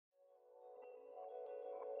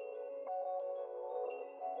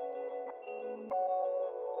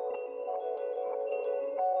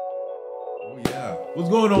What's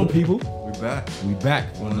going on, people? We back. We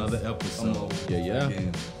back for another episode. Yeah.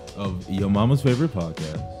 Of your mama's favorite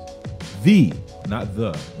podcast. The, not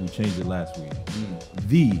the, we changed it last week.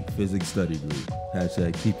 The Physics Study Group.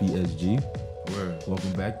 Hashtag TPSG. Word.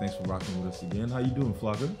 Welcome back. Thanks for rocking with us again. How you doing,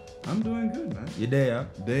 Flocka? I'm doing good, man. You there?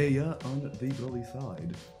 They on the gully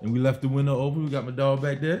side. And we left the window open. We got my dog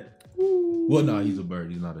back there. Woo. Well, no, he's a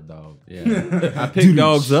bird. He's not a dog. Yeah. I picked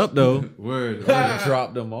dogs up, though. Word.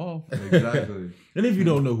 Dropped them off. Exactly. And if you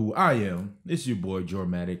don't know who I am, it's your boy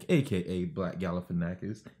Jormatic, a.k.a. Black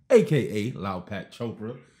Galifianakis, a.k.a. Loud Pat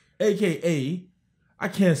Chopra, a.k.a. I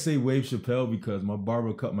can't say Wave Chappelle because my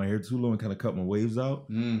barber cut my hair too low and kind of cut my waves out.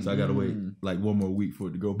 So I got to wait like one more week for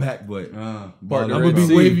it to go back. But I'm going to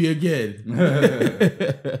be wavy again.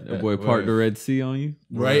 That boy parked the Red Sea on you.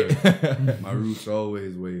 Right? My roots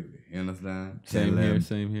always wavy. You understand? Same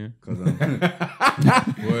here. Cause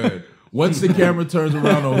I'm word. Once the camera turns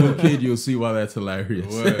around on Who Kid, you'll see why that's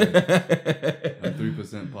hilarious. Word. I'm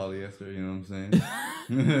 3% polyester, you know what I'm saying?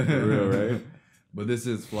 For real, right? But this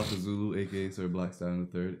is Flocka Zulu, a.k.a. Sir Black Stallion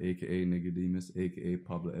III, a.k.a. Nicodemus, a.k.a.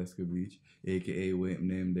 Pablo Escobeach, a.k.a. William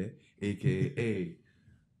Namde, a.k.a.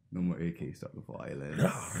 No more a.k. start before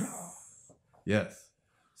island. Yes.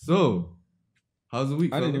 So, how's the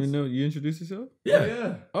week, I fellas? didn't even know you introduced yourself.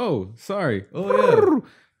 Yeah. Oh, sorry. Oh, yeah.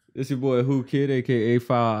 It's your boy Who Kid, aka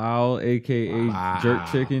Foul Owl, aka Jerk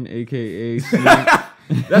Chicken, aka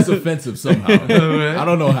That's offensive somehow. I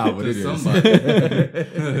don't know how, but it is.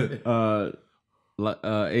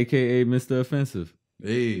 aka Mr. Offensive.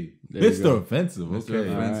 Hey. Mr. Offensive. Mr.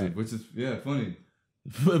 Okay. Offensive, Right. which is, funny.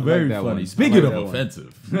 Very that funny. one. Speaking I like of that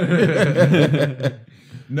offensive.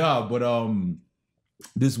 No, but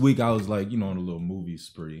this week I was like, on a little movie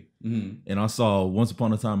spree. And I saw Once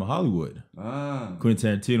Upon a Time in Hollywood.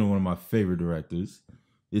 Quentin Tarantino, one of my favorite directors.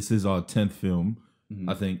 It's his 10th film.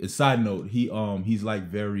 I think. A side note, he's like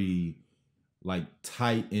very like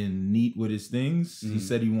tight and neat with his things. He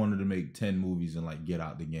said he wanted to make 10 movies and like get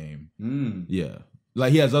out the game. Yeah.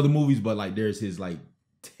 Like he has other movies, but like there's his like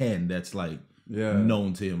 10 that's like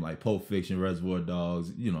known to him, like Pulp Fiction, Reservoir Dogs,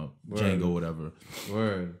 Django, whatever.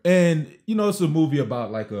 Word. And it's a movie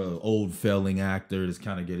about like a old failing actor that's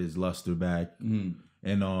kind of get his luster back.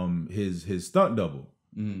 And his stunt double.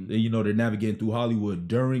 And, they're navigating through Hollywood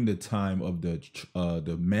during the time of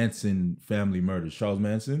the Manson family murders, Charles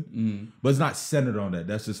Manson. But it's not centered on that.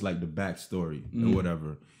 That's just like the backstory or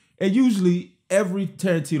whatever. And usually every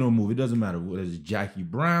Tarantino movie, it doesn't matter whether it's Jackie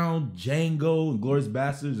Brown, Django, and Glorious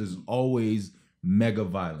Bastards, is always mega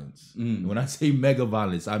violence. When I say mega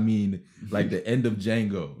violence, I mean like the end of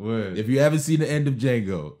Django. Word. If you haven't seen the end of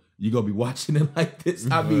Django, you're going to be watching it like this.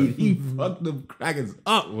 I mean, he fucked them crackers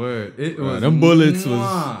up. Word. It was Them bullets They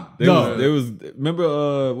was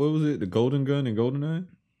remember what was it? The Golden Gun and GoldenEye?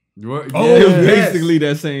 Oh, It was yes. basically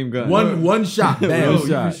that same gun. One shot, bam. Bro, you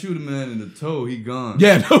shot. can shoot a man in the toe, he gone.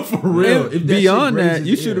 Yeah, no, for real. And If beyond shit that, grazes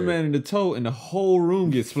you shoot a air. man in the toe and the whole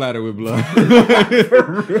room gets splattered with blood. What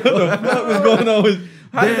the fuck was going on with...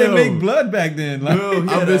 How did they make blood back then? Like, Bro,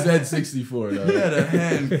 I miss that 64 though. He had a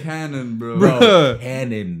hand cannon, bro. Bro,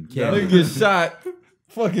 cannon. you get shot,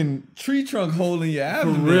 fucking tree trunk hole in your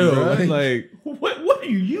abdomen, real, bro. like- Like, What are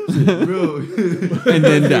you using? Bro. and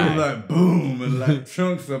then It die. was like boom and like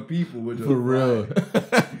chunks of people with For real.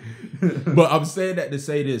 But I'm saying that to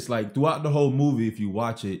say this, like throughout the whole movie, if you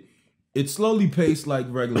watch it, it's slowly paced like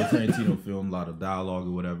regular Tarantino film, a lot of dialogue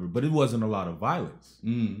or whatever, but it wasn't a lot of violence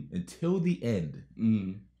until the end.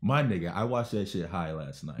 My nigga, I watched that shit high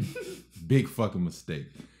last night. Big fucking mistake.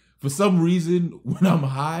 For some reason, when I'm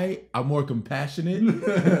high, I'm more compassionate.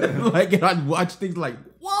 Like, and I watch things like,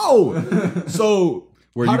 whoa. So,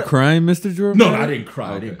 Were you crying, Mr. Jordan? No, I didn't cry.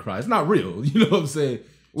 Okay. I didn't cry. It's not real. You know what I'm saying?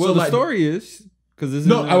 Well, So, the like, story is because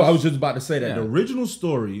I was just about to say that. Yeah. The original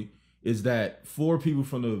story is that 4 people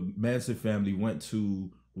from the Manson family went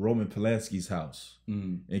to Roman Polanski's house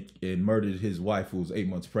and murdered his wife who was 8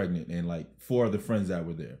 months pregnant and like 4 other friends that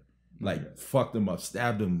were there. Like fucked them up,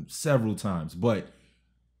 stabbed them several times. But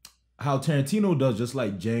how Tarantino does, just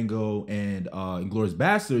like Django and Inglourious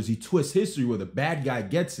Basterds, he twists history where the bad guy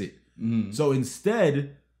gets it. So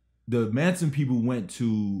instead, the Manson people went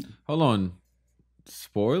to... Hold on.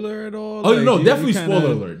 Spoiler at all? Oh, Like, no, you definitely kinda-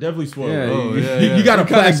 spoiler alert. Definitely spoiler Yeah, alert. You got to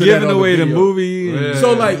kind of giving away the movie. Yeah.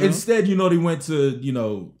 So like instead, they went to,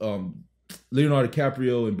 Leonardo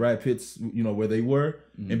DiCaprio and Brad Pitt's, where they were.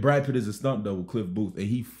 And Brad Pitt is a stunt double, Cliff Booth, and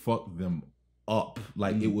he fucked them up.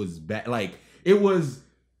 Like it was bad. Like it was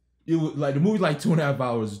like the movie's like 2.5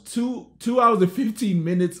 hours. 2 hours and 15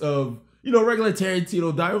 minutes of, regular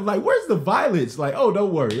Tarantino dialogue. Like, where's the violence? Like, oh,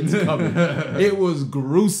 don't worry, it's coming. It was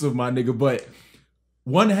gruesome, my nigga. But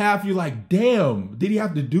one half you're like, damn, did he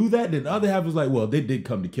have to do that? Then the other half was like, well, they did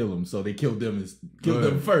come to kill him, so they killed them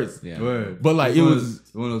first. Yeah. But like it was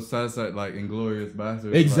one of those side like Inglorious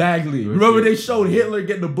Bastards. exactly. Like, remember they showed Hitler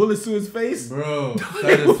getting the bullets to his face, bro.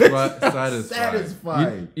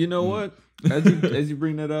 Satisfying. You know what? As you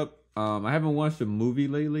bring that up, I haven't watched a movie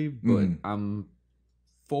lately, but I'm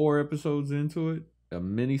 4 episodes into it. A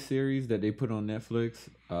mini series that they put on Netflix.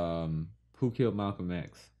 Who Killed Malcolm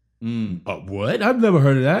X? What? I've never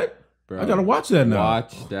heard of that. Bro, I gotta watch that now.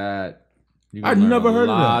 Watch that. I've never heard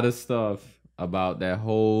of that. A lot of stuff about that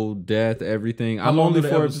whole death, everything. I'm only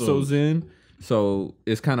 4 episodes in, so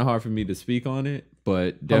it's kind of hard for me to speak on it.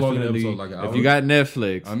 But definitely, if you got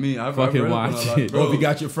Netflix, I fucking watch it. Or if you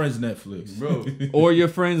got your friends Netflix, bro, or your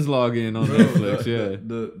friends log in on Netflix. Yeah,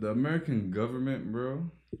 the American government, bro.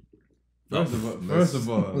 First of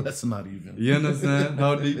all, let's not even. You understand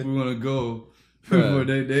how deep we want to go before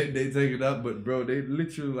they take it up? But bro, they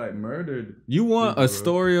literally like murdered. You want people, a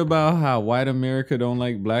story about how white America don't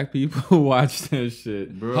like black people? Watch that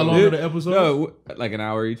shit, bro. How long are the episodes? No, like an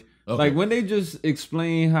hour each. Okay. Like when they just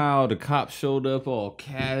explain how the cops showed up all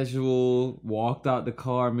casual, walked out the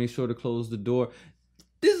car, made sure to close the door.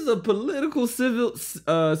 This is a political civil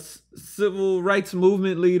rights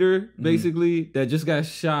movement leader, basically, that just got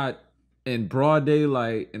shot in broad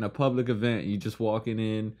daylight in a public event. You just walking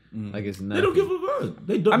in like it's nothing. They don't give a fuck.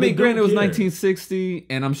 They don't. I mean, granted, it was 1960,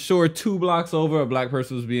 and I'm sure 2 blocks over, a black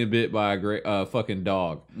person was being bit by a fucking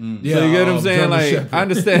dog. Yeah, so you get what I'm saying? German Like, Shepherd. I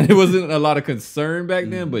understand it wasn't a lot of concern back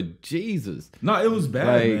then, but Jesus. No, it was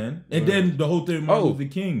bad, man. And then the whole thing with Martin Luther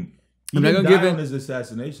King. He didn't die on his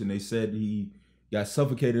assassination. They said he got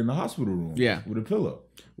suffocated in the hospital room. Yeah, with a pillow.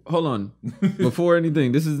 Hold on. Before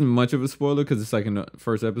anything, this isn't much of a spoiler because it's like in the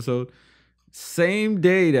first episode. Same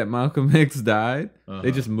day that Malcolm X died,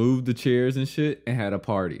 they just moved the chairs and shit and had a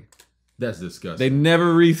party. That's disgusting. They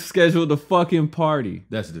never rescheduled the fucking party.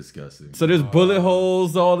 That's disgusting. So there's bullet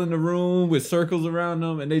holes all in the room with circles around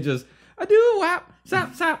them, and they just, I do whap,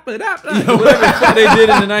 sop, but up. Whatever they did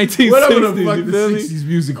in the 1960s. Whatever the fuck the 60s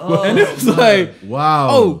music was. And it was like, wow.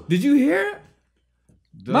 Oh, did you hear it?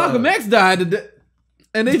 Malcolm X died today.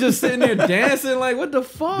 And they just sitting there dancing like, what the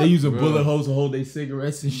fuck? They using bullet holes to hold their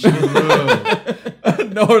cigarettes and shit.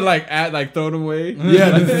 No, or like throw them away.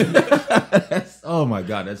 Yeah. Oh my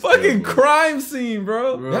God, that's fucking terrible. Crime scene,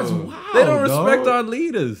 bro. That's wild. They don't respect our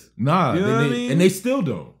leaders. Nah, you know what I mean? And they still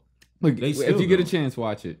don't. Look, if you get a chance,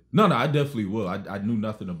 watch it. No, I definitely will. I knew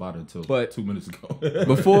nothing about it until 2 minutes ago.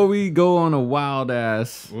 Before we go on a wild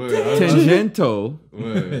ass tangento,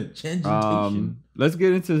 let's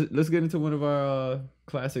get into one of our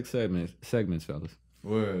classic segments, fellas.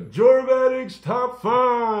 Jorvatics Top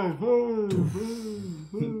 5.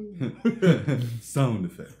 Sound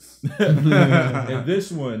effects. And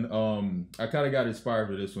this one, I kind of got inspired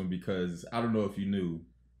for this one because I don't know if you knew.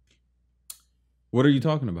 What are you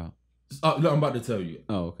talking about? No, I'm about to tell you.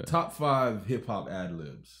 Oh, okay. Top 5 hip hop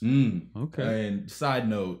ad-libs. Okay. And side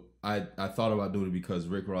note, I thought about doing it because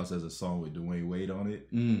Rick Ross has a song with Dwayne Wade on it.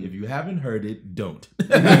 If you haven't heard it, don't.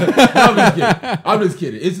 I'm just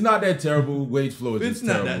kidding. It's not that terrible. Wade's flow is just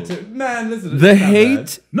terrible. It's not that man, listen. The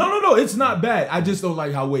hate? No. It's not bad. I just don't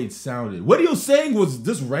like how Wade sounded. What he was saying was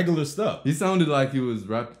just regular stuff. He sounded like he was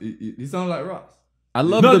rap. He sounded like Ross. I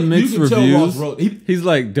love the mixed reviews. He's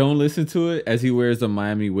like, don't listen to it as he wears a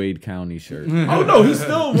Miami Wade County shirt. Oh no, he's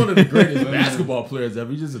still one of the greatest basketball players ever.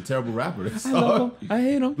 He's just a terrible rapper. I love him. I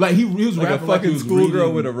hate him. Like he was like rapping a fucking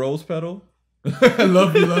schoolgirl with a rose petal.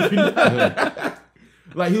 love you.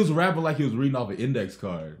 Like he was rapping like he was reading off an index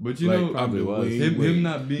card. But you know, probably was him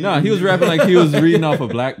not being. No, he was rapping like he was reading off a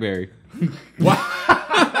BlackBerry.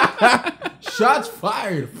 Shots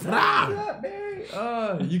fired.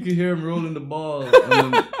 You can hear him rolling the ball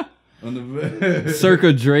on the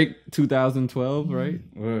circa Drake 2012, right?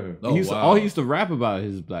 Oh, all he used to rap about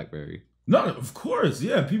his BlackBerry. No, of course,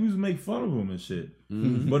 yeah. People used to make fun of him and shit.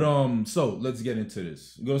 But so let's get into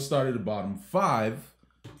this. We're gonna start at the bottom. 5,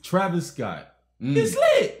 Travis Scott. It's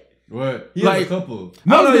lit. What? He has a couple.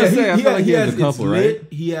 No, I feel like he has a couple, right?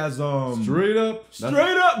 He has Straight Up.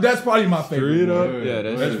 That's probably my favorite. Straight Up. Yeah,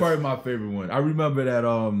 that's probably my favorite one. I remember that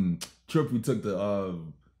trip we took to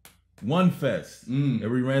One Fest and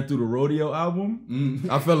we ran through the Rodeo album.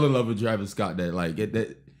 I fell in love with Travis Scott.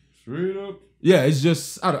 That. Straight Up. Yeah, it's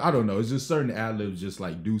just I don't know. It's just certain ad-libs just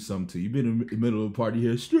like do something to you. You've been in the middle of a party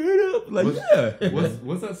here, straight up, like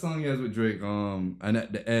What's that song he has with Drake? And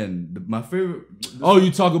at the end, my favorite. Oh,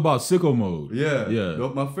 you talk about Sicko Mode? Yeah.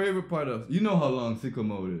 My favorite part of how long Sicko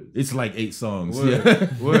Mode is? It's like 8 songs.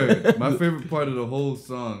 Word. My favorite part of the whole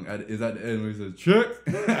song is at the end where he says check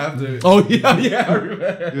after. Oh yeah, I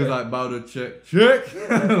remember. He was like about to check.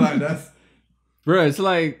 Like that's. Bro, it's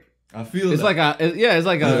like. I feel it's that.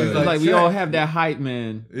 It's like we all have that hype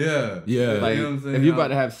man. Yeah. Like, you know what I'm saying? if you're about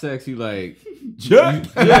to have sex, you like check.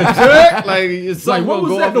 Check. Like it's like what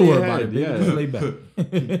was that? Don't worry about it. Yeah. Just lay back.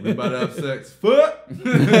 We about to have sex. Fuck.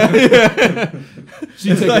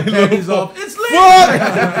 She take her panties off. It's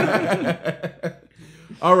lit.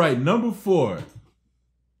 All right, number 4.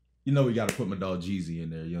 You know we got to put my dog Jeezy in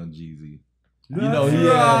there, Young Jeezy. That's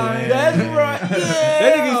right. That's right. Yeah.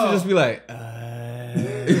 That nigga used to just be like.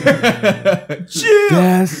 Chill.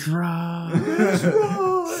 That's right. That's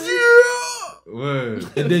right. Yeah. Word.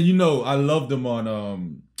 And then I loved them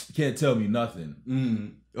on Can't Tell Me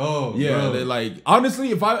Nothing. Oh yeah, bro. they're like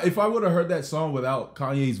honestly, if I would have heard that song without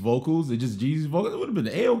Kanye's vocals and just Jeezy's vocals, it would have been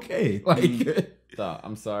A-okay. Like,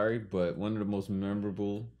 I'm sorry, but one of the most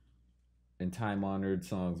memorable and time-honored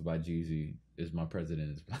songs by Jeezy is My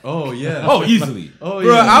President Is Black. Oh yeah. Oh, easily. Oh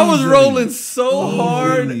bro, yeah. I was easily. rolling so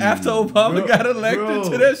hard after Obama got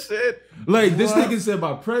elected to that shit. Like this nigga said,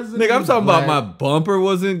 my president. Nigga, I'm talking black. about my bumper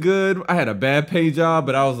wasn't good. I had a bad pay job,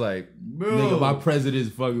 but I was like, Bro. Nigga, my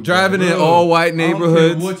president's fucking driving black. in all white I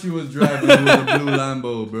neighborhoods. don't care what you was driving with a blue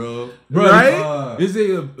Lambo, bro. Right? This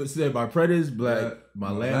nigga said my president's black,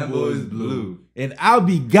 my Lambo is blue, and I'll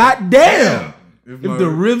be goddamn if the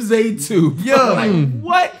rims ain't too. Yo, like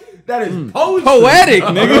what? That is poetry. Poetic,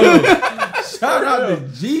 nigga. Shout out to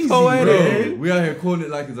Jeezy, Poetic. Bro, we out here quoting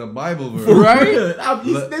it like it's a Bible verse. Right?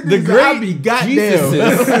 The great I'll be goddamn.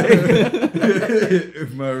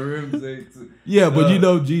 If my rims ain't too. Yeah, but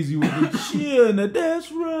Jeezy would be chill.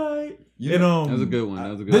 That's right. Yeah. And That was a good one.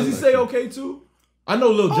 That was a good Does one. he say okay too? I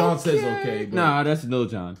know Lil Jon says okay. But Nah, that's Lil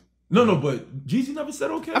Jon. No, but Jeezy never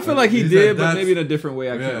said okay. I feel like he He did, said but maybe in a different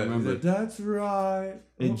way. I can't He remember. said, that's right.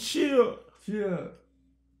 And chill. Yeah.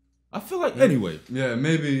 I feel like anyway. Yeah,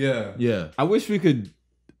 maybe, yeah. Yeah. I wish we could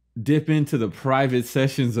dip into the private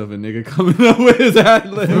sessions of a nigga coming up with his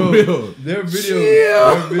ad-lib. Bro, their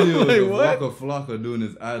video Like, of what? Waka Flocka doing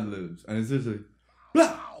his ad-libs. And it's just like,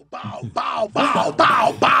 Bow, bow, bow, bow,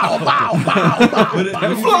 bow, bow,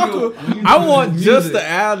 bow. I want just the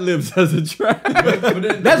ad-libs as a track.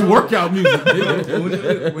 That's workout music.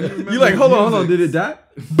 You like, hold on, did it die?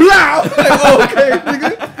 Blow! Like, oh, okay,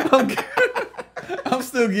 nigga. I'm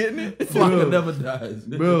still getting it. Flocka never dies.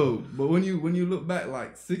 Bro, but when you look back,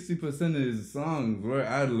 like 60% of his songs were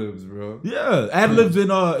ad-libs, bro. Yeah, ad-libs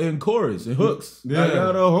in chorus and hooks. Yeah. I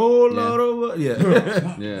got a whole lot of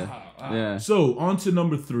Yeah. So on to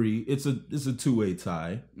number 3. It's a 2-way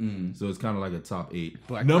tie. So it's kind of like a top 8.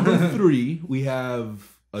 Number 3, we have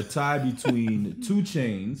a tie between 2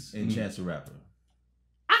 Chainz and Chance the Rapper.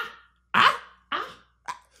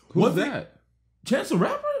 Who's that? Chance the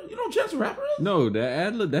Rapper? You know who Chance the Rapper is? No, that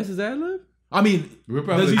ad-lib, that's his ad-lib? I mean,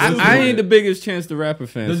 Does he I ain't the biggest Chance the Rapper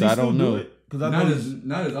fan, does so he I still don't do know. it? Because I not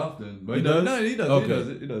know as often. But He does? No, he does.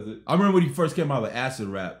 Okay. He does it. I remember when he first came out with acid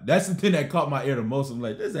rap. That's the thing that caught my ear the most. I'm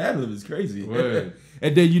like, this ad-lib is crazy. Word.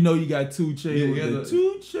 And then you got 2 Chainz Yeah, with the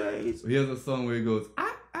 2 Chainz. He has a song where he goes,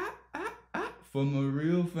 for my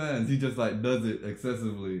real fans. He just like does it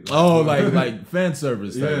excessively. Like fan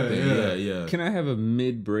service type thing. Yeah. Can I have a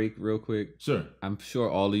mid-break real quick? Sure. I'm sure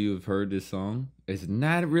all of you have heard this song. It's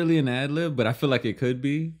not really an ad-lib, but I feel like it could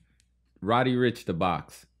be. Roddy Ricch, The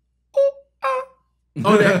Box.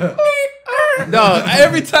 Oh, that. No,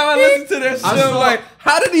 every time I listen to that shit, I'm like,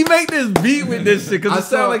 how did he make this beat with this shit? Because it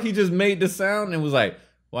sounded like he just made the sound and was like,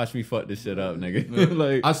 watch me fuck this shit up, nigga.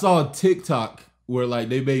 Like, I saw a TikTok where like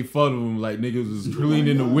they made fun of him, like niggas was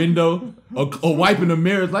cleaning the window or wiping the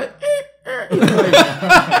mirrors, like, wait,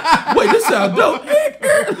 this sound dope.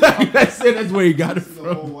 That's where he got it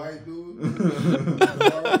The whole from. white dude.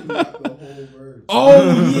 The whole verse.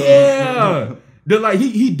 Oh yeah. They're like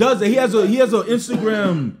he does it. He has an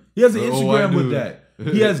Instagram. He has an Instagram with that.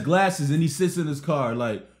 He has glasses and he sits in his car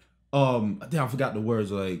like, damn, I forgot the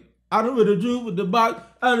words. Like, I don't really do with the box.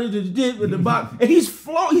 I don't really do with the box. And he's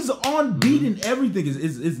on beat and everything.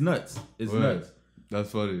 It's nuts. It's nuts.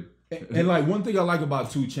 That's funny. And like one thing I like about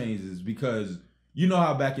 2 Chainz is because you know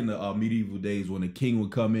how back in the medieval days when a king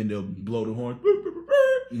would come in, they'll blow the horn.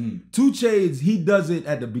 2 Chainz, he does it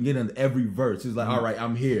at the beginning of every verse. He's like, all right,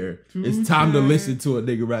 I'm here. It's time to listen to a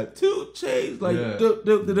nigga rap. 2 Chainz, like,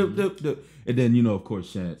 dup. And then, of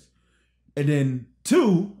course, Chance. And then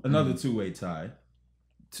Another two-way tie.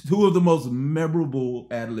 Two of the most memorable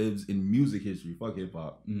ad-libs in music history. Fuck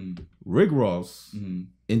hip-hop. Rick Ross and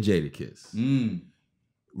Jadakiss.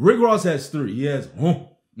 Rick Ross has three. He has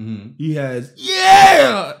he has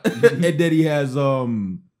and then he has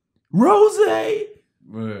Rose.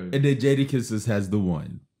 And then Jadakiss has the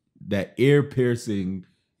one. That ear-piercing,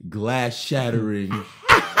 glass-shattering.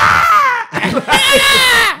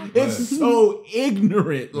 It's so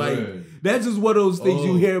ignorant. Like, that's just one of those things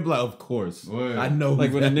you hear, like, of course. I know.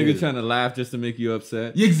 Like when a nigga trying to laugh just to make you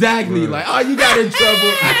upset. Exactly. Like, oh, you got in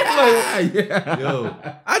trouble. Yo,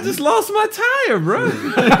 I just lost my tire, bro.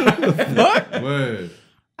 Fuck. Word.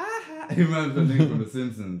 He reminds me of the nigga from The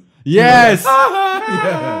Simpsons. Yes.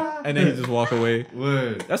 Yeah. And then he just walk away.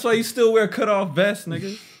 Word. That's why you still wear cutoff vests,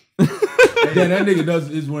 nigga. Yeah, that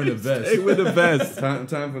nigga is wearing the vest. Stay with the vest.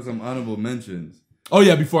 Time for some honorable mentions. Oh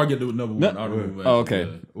yeah, before I get to number one, honorable mention. Oh, okay.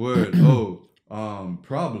 Yeah. Word.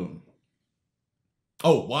 Problem.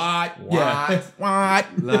 Oh, what? Yeah. What?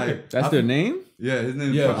 Like That's their name? Yeah, his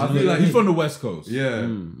name. Yeah, I feel like he's from the West Coast. Yeah,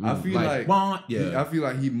 I feel like what? Yeah. I feel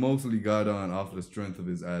like he mostly got on off the strength of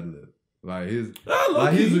his ad lib. Like his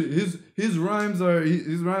rhymes are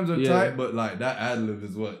tight, but like that ad lib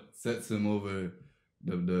is what sets him over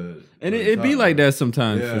the and it be like that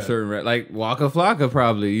sometimes for certain rap. Like Waka Flocka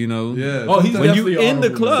probably, you know. Yeah. Oh, he's when you definitely in the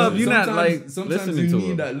club, you're not like sometimes listening you to need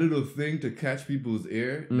him. that little thing to catch people's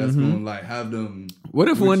ear. That's gonna like have them. What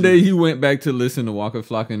if one day you went back to listen to Waka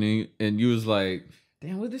Flocka and you was like,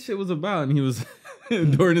 damn, what this shit was about? And he was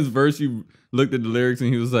during his verse, you looked at the lyrics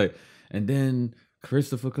and he was like, and then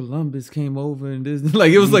Christopher Columbus came over and this,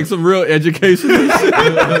 like it was like some real educational shit.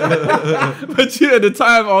 But you at the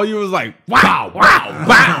time, all you was like, wow.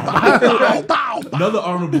 Another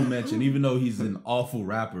honorable mention, even though he's an awful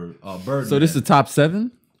rapper, Birdman. So this is the top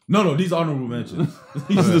 7? No, these honorable mentions.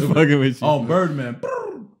 He's just fucking with you. Birdman.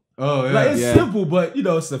 Oh yeah, like it's simple, but you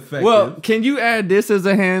know it's effective. Well, can you add this as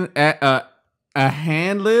a hand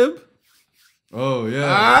lib? Oh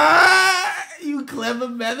yeah. You clever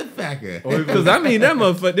motherfucker. Because I mean, that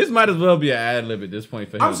motherfucker, this might as well be an ad lib at this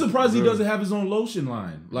point for him. I'm surprised he doesn't have his own lotion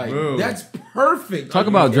line. Like, that's perfect. Talk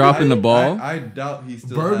about dropping the ball. I doubt he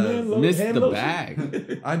still Birdman Missed hand the lotion?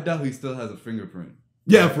 bag. I doubt he still has a fingerprint.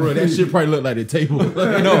 Yeah, for real. That shit probably looked like the table.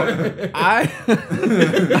 No, I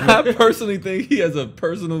personally think he has a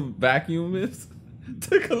personal vacuumist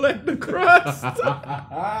to collect the crust.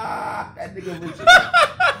 That nigga rich enough.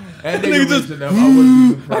 That nigga rich enough. I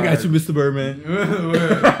wouldn't be surprised. I got you, Mr. Birdman.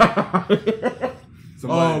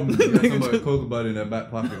 Somebody coke about it in that back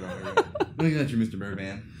pocket right here. Look at you, Mr.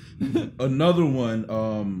 Birdman. Another one,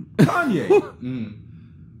 Kanye.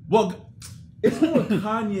 Well, it's more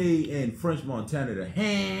Kanye and French Montana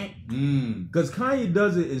because Kanye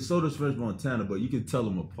does it and so does French Montana, but you can tell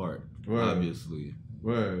them apart, obviously.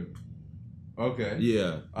 Word. Okay.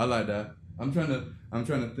 Yeah. I like that. I'm trying to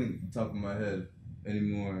think top of my head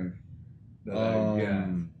anymore that I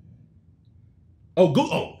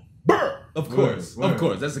got. Burr! Of course.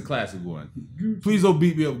 That's a classic one. Please don't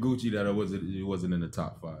beat me up, Gucci, that it wasn't in the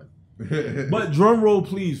top 5. But drum roll,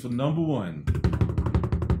 please, for number 1.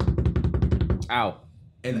 Ow.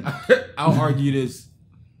 And I'll argue this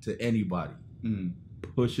to anybody.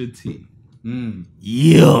 Pusha T.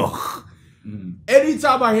 Yuck.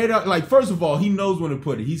 Anytime I hear that, like, first of all, he knows when to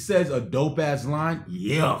put it. He says a dope ass line,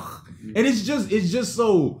 yuck, and it's just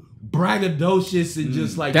so braggadocious and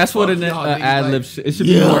just like that's what an ad lib. It should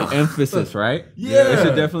be more emphasis, right? Yeah, it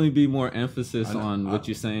should definitely be more emphasis on what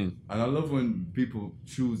you're saying. And I love when people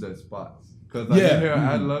choose their spots because you hear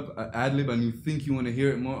an ad lib and you think you want to hear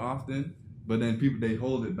it more often, but then people they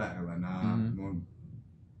hold it back like nah.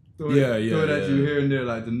 Throw it at you here and there,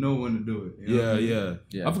 like to know when to do it. You know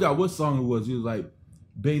yeah. I forgot what song it was. He was like,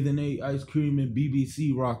 bathing a ice cream and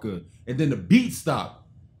BBC rocker, and then the beat stopped,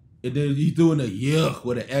 and then he doing a yuck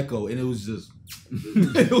with an echo, and it was just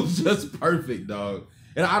perfect, dog.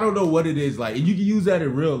 And I don't know what it is like, and you can use that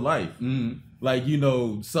in real life. Like, you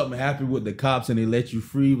know, something happened with the cops and they let you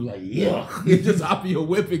free, like, yuck. You just hop in your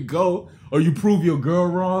whip and go. Or you prove your girl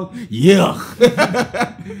wrong, yuck.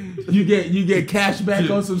 you get cash back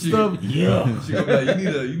on some stuff, yuck. She gonna be like,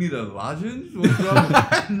 you need a lozenge? What's wrong?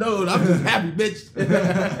 No, I'm just happy, bitch.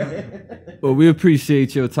 Well, we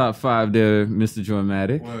appreciate your top 5 there, Mr.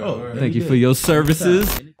 Dramatic. Thank you for your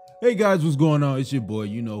services. Hey guys, what's going on? It's your boy,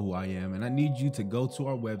 you know who I am, and I need you to go to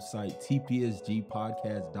our website,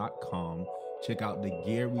 tpsgpodcast.com. Check out the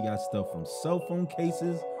gear. We got stuff from cell phone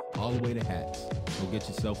cases all the way to hats. Go get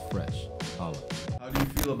yourself fresh. Holla. How do you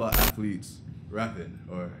feel about athletes rapping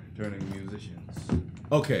or turning musicians?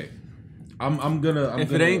 Okay, I'm gonna.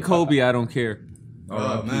 If it ain't Kobe, I don't care.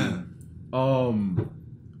 Oh man,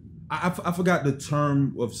 I forgot the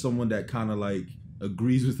term of someone that kind of like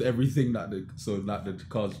agrees with everything, not to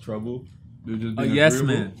cause trouble. A yes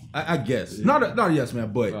man. I guess not a yes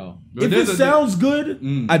man, but Oh. if it sounds good,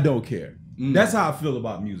 I don't care. That's how I feel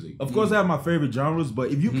about music. Of course, I have my favorite genres, but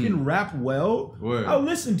if you can rap well, I'll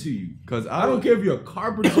listen to you. Because I don't care if you're a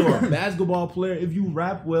carpenter or a basketball player. If you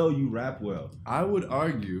rap well, you rap well. I would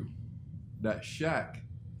argue that Shaq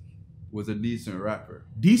was a decent rapper.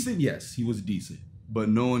 Decent, yes, he was decent. But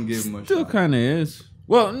no one gave him a Still shot. kind of is.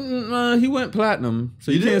 Well, he went platinum,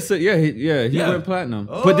 so you can't say he went platinum.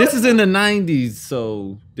 Oh, but this is in the '90s,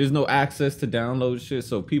 so there's no access to download shit.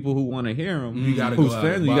 So people who want to hear him, you gotta who's go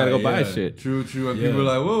fans, you gotta go buy shit. True. And people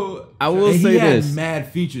are like, whoa. I will and say he had this: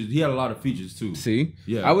 mad features. He had a lot of features too. See,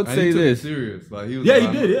 Yeah. I would And say he took this. it serious. Like he was. Yeah, like,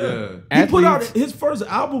 he did. Yeah. He put out his first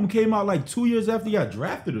album came out like 2 years after he got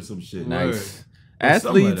drafted or some shit. Nice. Like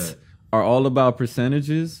something like Athletes that. are all about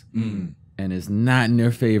percentages. And it's not in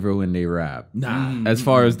their favor when they rap. Nah. As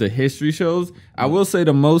far as the history shows, I will say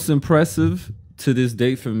the most impressive to this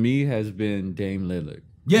date for me has been Dame Lillard.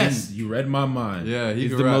 Yes, you read my mind. Yeah, He's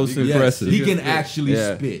can the rap. most He can- impressive. He can spit. actually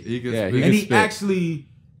Yeah. spit. He can Yeah, spit. he and can he spit. actually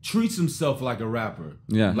treats himself like a rapper.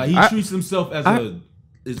 Yeah. Like he I- treats himself as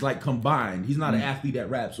it's like combined. He's not an athlete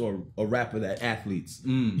that raps or a rapper that athletes.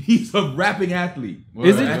 He's a rapping athlete.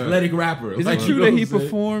 Is an it- athletic rapper. Is Like, it you true know that what he I'm saying?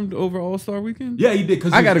 performed over All-Star Weekend? Yeah, he did.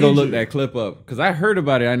 Cause I gotta go look injured. that clip up because I heard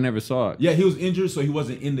about it. I never saw it. Yeah, he was injured, so he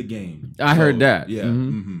wasn't in the game. I heard that. Yeah.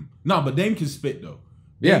 Mhm. No, but Dame can spit though.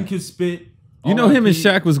 Yeah. Dame can spit. You know him and R.I.P.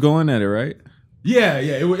 Shaq was going at it, right? Yeah.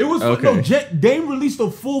 It was Okay. no. Dame released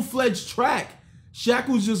a full-fledged track. Shaq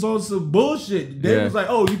was just on some bullshit. Dame was like,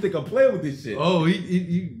 "Oh, you think I'm playing with this shit?" Oh,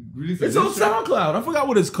 he released It's on SoundCloud. I forgot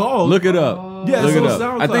what it's called. Look it up. Yeah, Look it's it on up.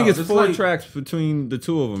 SoundCloud. I think it's 4 like, tracks between the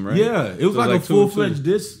two of them, right? Yeah, it was So like a 2 and 2. full-fledged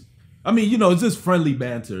diss. I mean, it's just friendly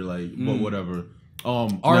banter, like, but whatever. Nah,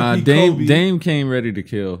 R.I.P. Dame, Kobe. Dame came ready to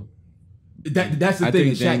kill. That's the I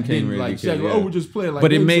thing. think Dame Shaq came didn't really like. good, Shaq, yeah. oh, we're just playing. Like,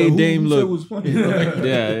 But it Dame made said, Dame who look- said was playing? Like,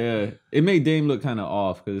 Yeah. It made Dame look kind of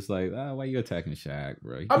off because it's like, why you attacking Shaq,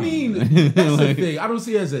 bro? I mean, that's the thing. I don't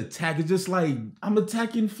see it as an attack. It's just like I'm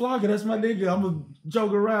attacking Flogger. That's my nigga. I'm gonna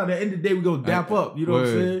joke around. At the end of the day, we go dap up. You know what I'm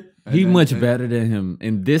saying? He much better than him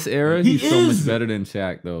in this era. He He's so is. much better than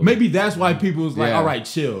Shaq, though. Maybe that's why people was like, Yeah. "All right,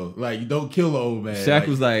 chill. Like, don't kill the old man." Shaq Like,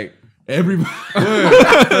 was like, everybody.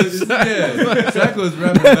 Shaq was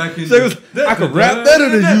rapping back in. I could rap better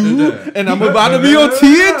than you, and I'm about to be on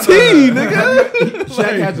TNT, nigga.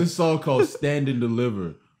 Shaq has a song called "Stand and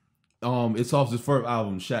Deliver." It's off his first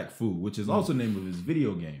album, Shaq Fu, which is also the name of his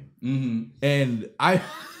video game. And I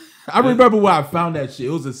remember where I found that shit. It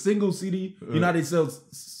was a single CD. You know how they sell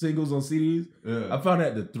singles on CDs? Yeah. I found it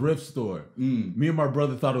at the thrift store. Me and my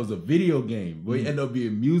brother thought it was a video game, but it ended up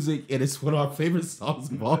being music, and it's one of our favorite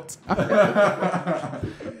songs of all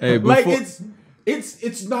time. Hey, Like before,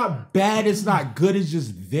 it's not bad, it's not good, it's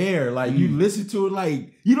just there. Like you listen to it,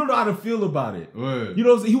 like you don't know how to feel about it. Word. You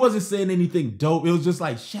know, he wasn't saying anything dope. It was just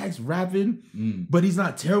like Shaq's rapping, but he's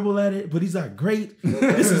not terrible at it, but he's not great.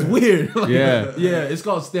 This is weird. Like, Yeah. yeah. It's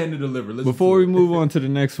called Stand and Deliver. Listen before to we it. move on to the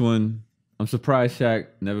next one, I'm surprised Shaq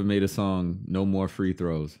never made a song, No More Free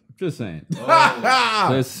Throws. Just saying. Just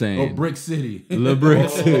Oh, saying. Brick City. La Brick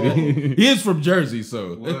City. He is from Jersey,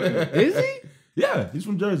 so Is he? yeah, he's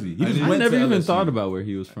from Jersey. He just I went never to even LSU. thought about where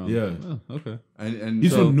he was from. Yeah. Oh, okay. And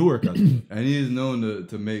He's so, from Newark, I think. and he is known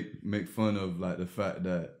to make fun of like the fact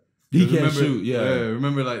that He can't remember- shoot. Yeah.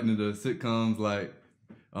 Remember like in the sitcoms like.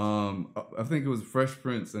 I think it was Fresh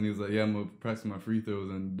Prince, and he was like, "Yeah, I'm gonna practice my free throws,"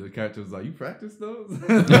 and the character was like, "You practice those?"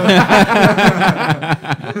 And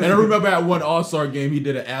I remember at one All-Star game, he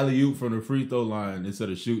did an alley-oop from the free throw line instead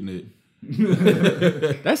of shooting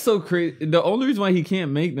it. That's so crazy. The only reason why he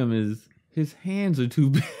can't make them is his hands are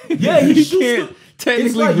too big. Yeah, he shoots can't the- technically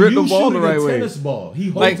it's like grip you the ball the shooting a right way. tennis ball. He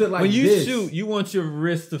holds Like, it like when you this. shoot, you want your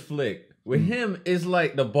wrist to flick. With him, it's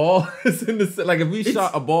like the ball is in the like if we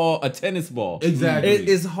shot a tennis ball, Exactly.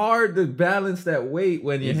 It's hard to balance that weight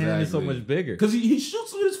when your hand is so Exactly. much bigger. Because he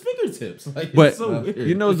shoots with his fingertips. Like, But it's so weird.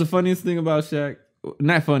 you know what's the funniest thing about Shaq?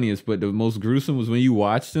 Not funniest, but the most gruesome was when you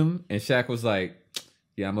watched him and Shaq was like,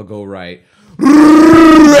 "Yeah, I'm gonna go right."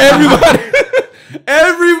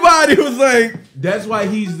 Everybody was like, That's why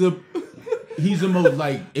he's the most,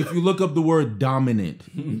 like, if you look up the word dominant,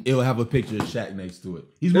 it'll have a picture of Shaq next to it.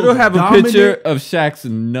 He's it'll most have a dominant picture of Shaq's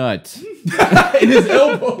nuts in his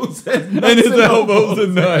elbows. and his elbows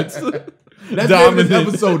and nuts. That's Dominant. this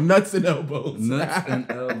episode, Nuts and Elbows. Nuts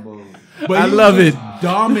and elbows. But I he love was it.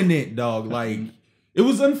 Dominant, dog. Like, it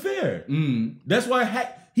was unfair. That's why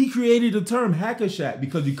He created the term hacker shack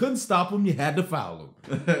because you couldn't stop him. You had to foul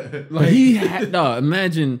him. Like he had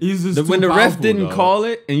imagine when the ref didn't call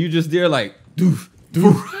it and you just there like doof,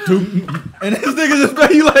 doof, doof. And this nigga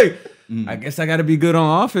just you like, I guess I got to be good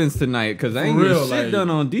on offense tonight because I ain't getting shit done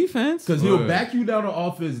on defense. Because he'll back you down on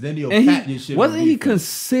offense, then he'll pat your shit. Wasn't he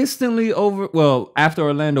consistently over? Well, after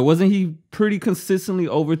Orlando, wasn't he pretty consistently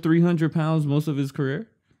over 300 pounds most of his career?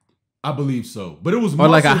 I believe so, but it was or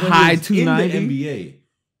like a high 290 in the NBA.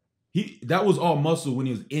 That was all muscle when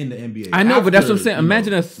he was in the NBA. I know, but that's what I'm saying.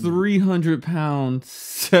 Imagine a 300-pound,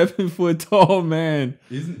 7 foot tall man,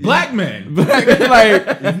 black man. Like,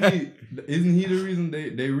 isn't he the reason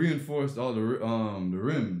they reinforced all the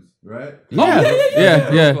rims, right?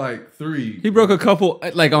 Yeah. Like 3. He broke a couple,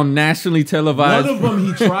 like on nationally televised. One of them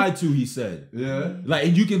he tried to. He said, yeah. Like,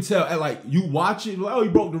 and you can tell, like you watch it, like, oh, he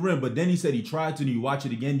broke the rim, but then he said he tried to. And you watch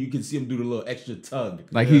it again, you can see him do the little extra tug,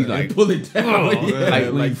 like he like pull it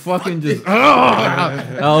down, like fucking just.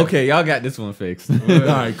 Oh, okay, y'all got this one fixed. All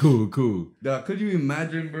right, cool. Now, could you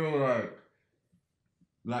imagine, bro?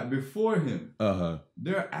 Like before him,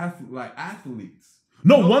 they're athletes.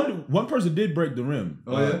 No, one person did break the rim.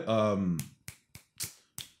 That's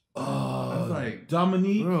like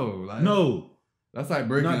Dominique. Bro, like, no, that's like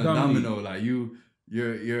breaking a domino. Like you're.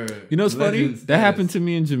 You know what's funny? That happened to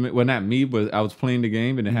me in Jamaica. Well, not me, but I was playing the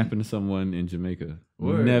game and it happened to someone in Jamaica.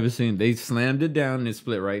 Word. Never seen. They slammed it down and it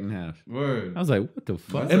split right in half. Word. I was like, what the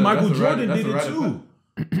fuck? And Michael Jordan did it too.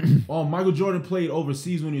 Michael Jordan played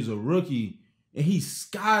overseas when he was a rookie. And he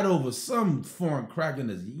skied over some foreign crack and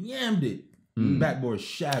just yammed it. Backboard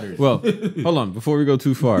shattered. Well, hold on. Before we go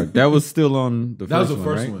too far, that was still on the first one. That was the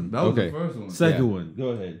first right? one. That was the first one. Second one. Go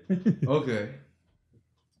ahead. Okay.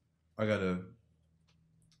 I got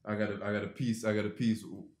a piece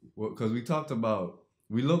because we talked about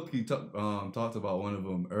talked about one of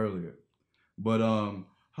them earlier. But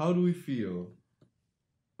how do we feel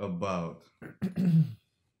about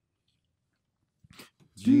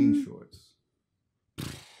jean shorts?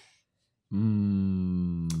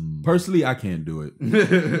 Personally, I can't do it.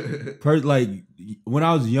 Like when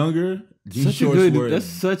I was younger, jean shorts were. That's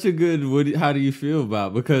such a good. How do you feel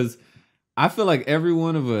about? Because I feel like every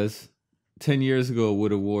one of us 10 years ago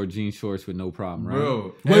would have wore jean shorts with no problem, right?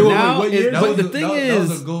 Bro, wait. But the thing is,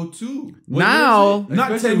 that was a go-to. Now,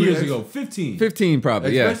 not 10 years ago, 15. 15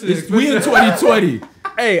 probably, yeah. We in 2020.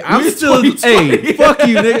 Hey, I'm still, hey, fuck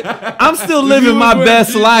you, nigga. I'm still living my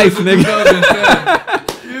best life, nigga.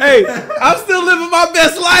 Hey, I'm still living my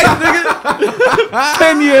best life, nigga.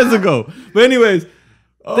 10 years ago. But anyways,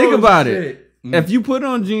 think about it. If you put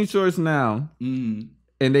on jean shorts now, and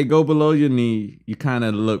they go below your knee, you kind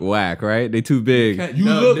of look whack, right? They too big.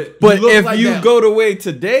 But if like you go the way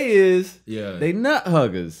today is, they nut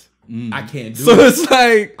huggers. I can't do it. So it's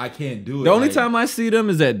like I can't do it. The only time I see them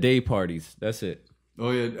is at day parties. That's it. Oh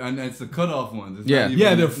yeah, and it's the cutoff ones. It's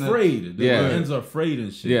they're frayed. The ends are frayed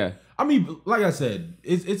and shit. Yeah. I mean, like I said,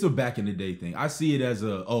 it's a back in the day thing. I see it as I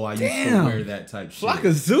used to wear that type shit.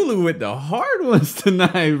 Flocka Zulu with the hard ones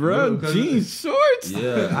tonight, bro. Jean shorts.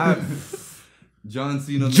 Yeah. John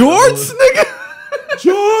Cena. Jhorts, nigga.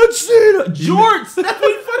 George Cena. Jhorts. That's what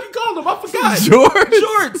you fucking called them. I forgot.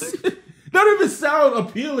 Jhorts. That don't even sound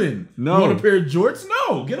appealing. No. You want a pair of jorts?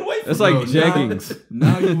 No. Get away from That's like jeggings.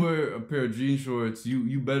 Now you wear a pair of jean shorts.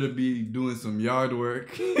 You better be doing some yard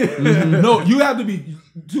work. No, you have to be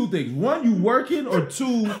two things. One, you working, or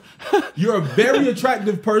two, you're a very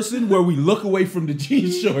attractive person where we look away from the jean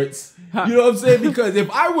shorts. You know what I'm saying? Because if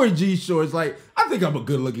I wear jean shorts, like, I think I'm a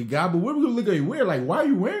good looking guy, but we're gonna look at you weird. Like, why are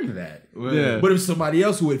you wearing that? Yeah. But if somebody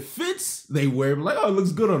else who it fits, they wear it, like, oh, it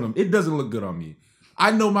looks good on them. It doesn't look good on me. I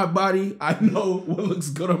know my body. I know what looks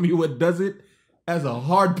good on me, what doesn't. As a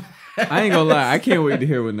hard pass. I ain't gonna lie. I can't wait to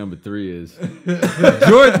hear what number 3 is.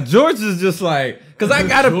 George is just like, because I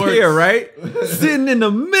got a pair, right? Sitting in the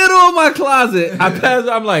middle of my closet.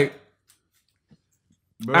 I'm like,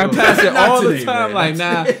 bro, I pass it all the time. Man. Like,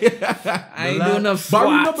 nah, I ain't doing enough squats. But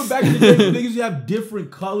I remember back in the day, niggas, you have different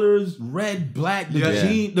colors: red, black, the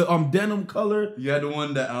denim color. You had the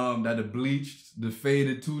one that the bleached, the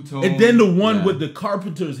faded two-tone, and then the one with the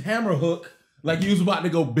carpenter's hammer hook, like you was about to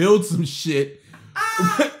go build some shit.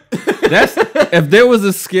 That's if there was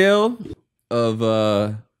a scale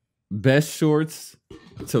of best shorts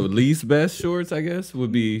to least best shorts, I guess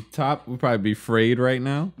would be top would probably be frayed right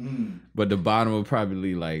now, but the bottom would probably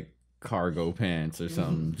be like cargo pants or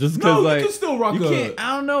something. Just because like you can still rock. I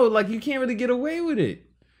don't know, like you can't really get away with it.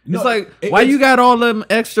 It's like why you got all them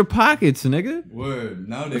extra pockets, nigga? Word.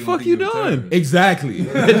 Now they the fuck you doing? Exactly.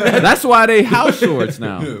 That's why they house shorts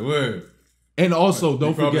now. Word. And also,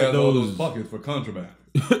 don't forget those pockets for contraband.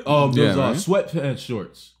 Those sweatpants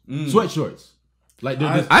shorts, sweat shorts. Like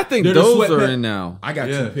I think those are in now. I got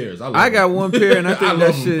 2 pairs. I got 1 pair, and I think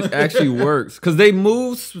that shit actually works because they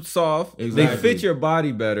move soft. Exactly. They fit your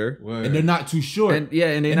body better, and they're not too short. And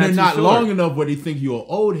they're not long enough where they think you're an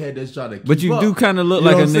old head that's trying to keep But you up. do kind of look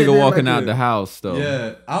like a nigga walking out the house, though.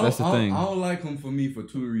 Yeah, that's the thing. I don't like them for me for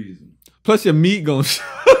 2 reasons. Plus, your meat gonna. That's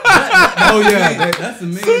the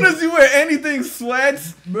main. As soon as you wear anything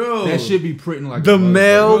sweats, bro, that should be printing like the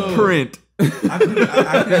male print. I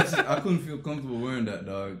couldn't feel comfortable wearing that,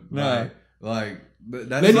 dog. Nah.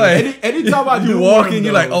 That's like anytime I do you walk in,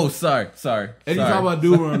 you're like, oh, sorry. Anytime I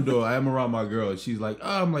do wear them, though, I am around my girl. She's like,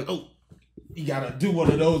 I'm like, oh, you gotta do one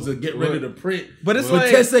of those to get ready to print. But it's like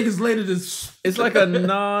 10 seconds later, it's like a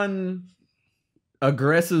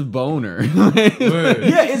non-aggressive boner.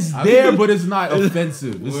 It's there, but it's not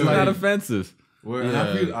offensive. It's not offensive.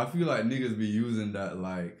 I feel like niggas be using that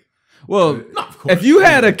like. Well, if you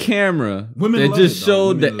had a camera that just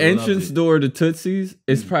showed the entrance door to Tootsie's,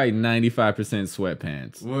 it's probably 95%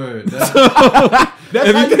 sweatpants. Word. That's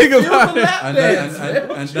if you think about it, and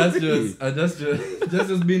that's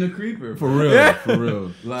just being a creeper. For real, for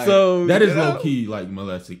real. Like, so that is low key like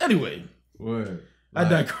molesting. Anyway, word. I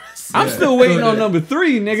digress. I'm still waiting on number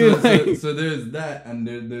 3, nigga. So there's that, and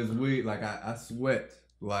there's weight. Like I sweat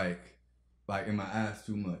like in my ass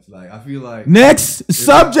too much. Like I feel like next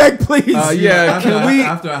subject, please.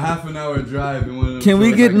 After a half an hour drive, can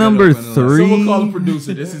we get number 3? Someone call the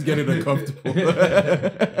producer. This is getting uncomfortable.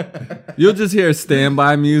 You'll just hear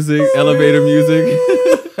standby music, elevator music.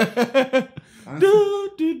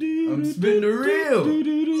 I'm spitting the real.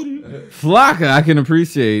 Flocka, I can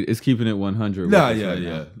appreciate, is keeping it 100.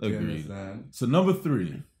 Yeah. Agreed. So number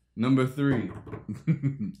 3.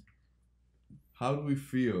 How do we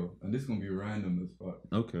feel? And this is gonna be random as fuck.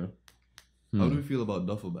 Okay. How do we feel about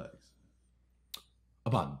duffel bags?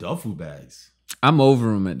 About duffel bags? I'm over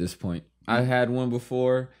them at this point. I had one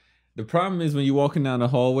before. The problem is when you're walking down the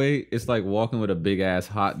hallway, it's like walking with a big ass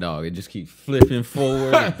hot dog. It just keeps flipping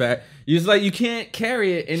forward and back. It's like you can't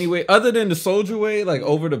carry it anyway other than the soldier way, like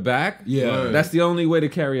over the back. Yeah. That's the only way to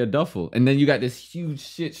carry a duffel. And then you got this huge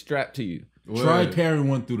shit strapped to you. Try carrying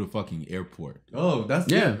one through the fucking airport. Oh,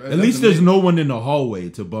 that's At least there's no one in the hallway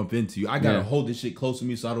to bump into you. I gotta hold this shit close to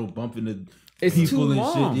me so I don't bump into people and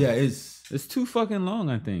long. shit. Yeah, it's too fucking long,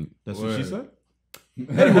 I think. That's what she said.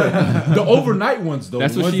 Anyway, the overnight ones though,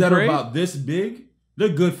 that's the ones that are about this big, they're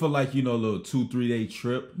good for like, a little 2-3 day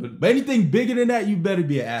trip. But anything bigger than that, you better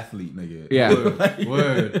be an athlete, nigga. Yeah.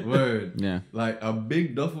 Word. Yeah. Like a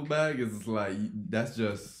big duffel bag is like that's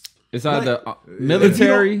just. It's either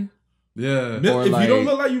military. Yeah. If you don't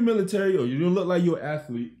look like you military or you don't look like you're an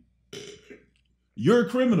athlete, you're a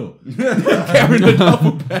criminal. Carrying a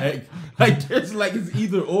duffel bag. Like there's like it's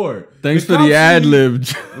either or. Thanks for the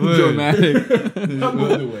ad-libs. Dramatic. If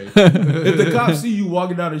the cops see you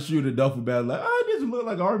walking down the street with a duffel bag, like, it doesn't look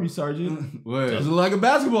like an army sergeant. Doesn't look like a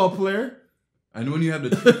basketball player. And when you have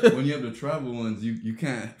the travel ones, you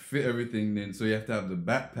can't fit everything in, so you have to have the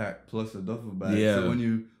backpack plus the duffel bag. Yeah. So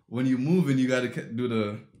when you moving, you got to do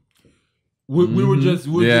the. We were just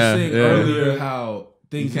saying earlier how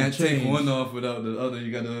things you can't change. take one off without the other.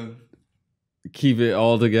 You gotta keep it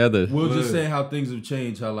all together. We were just saying how things have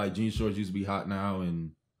changed. How like jean shorts used to be hot now,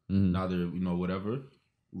 and now they're whatever.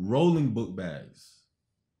 Rolling book bags.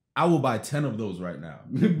 I will buy 10 of those right now.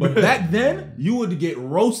 But back then, you would get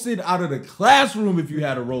roasted out of the classroom if you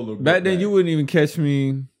had a roller book back then, bag. you wouldn't even catch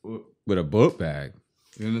me with a book bag.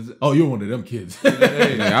 Oh, you're one of them kids.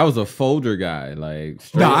 I was a folder guy, like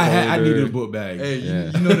straight I needed a book bag. Hey,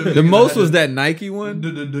 yeah. The most was that Nike one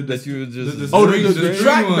that you would just the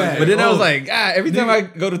track bag. But then I was like, every time I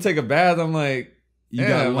go to take a bath, I'm like,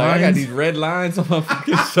 I got these red lines on my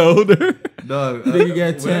fucking shoulder. Dog, you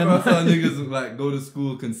got 10. Whenever I saw niggas like go to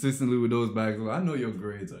school consistently with those bags, I know your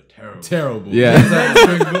grades are terrible. Terrible. Yeah.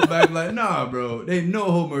 Book bag, like, nah, bro, they ain't no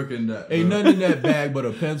homework in that. Ain't nothing in that bag but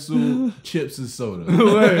a pencil, chips, and soda.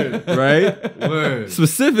 Word. Right? Word.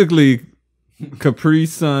 Specifically, Capri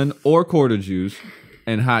Sun or Quarter Juice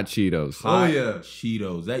and hot Cheetos.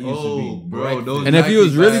 Cheetos. That used to be bro. Those and if you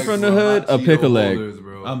was really bags from the hood, a pickle leg. Holders,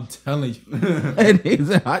 bro. I'm telling you. And he's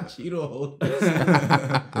a hot Cheeto holders.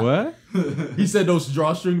 What? He said those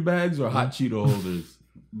drawstring bags are hot Cheeto holders.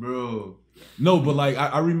 Bro. No, but like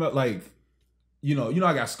I remember like, I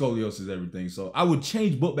got scoliosis and everything. So I would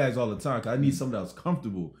change book bags all the time because I need something that was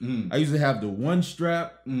comfortable. I used to have the one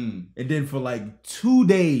strap and then for like 2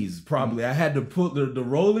 days probably I had to put the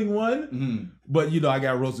rolling one. But I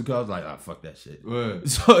got roasted because I was like, fuck that shit. Word.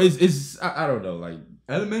 So it's I don't know, like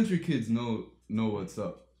elementary kids know what's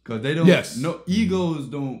up. Cause they don't egos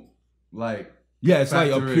don't like Yeah, it's like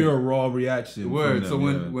a factor in. pure raw reaction. Word. From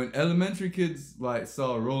them, So when elementary kids like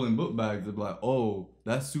saw rolling book bags, they're like, "Oh,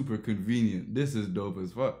 that's super convenient. This is dope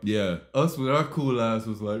as fuck." yeah. Us with our cool ass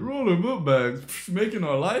was like rolling book bags, making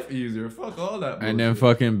our life easier. Fuck all that. Bullshit. And then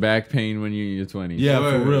fucking back pain when you're in your 20s. Yeah,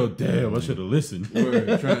 Word. for real. Damn, I should have listened.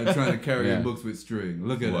 Word. trying to carry Yeah. your books with string.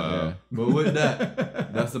 Look at Wow. that. Yeah. But with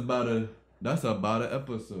that, that's about an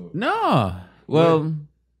episode. No. Well,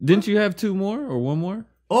 didn't you have 2 more or 1 more?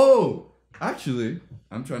 Oh, actually,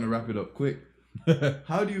 I'm trying to wrap it up quick.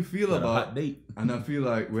 How do you feel Got a about? hot date. And I feel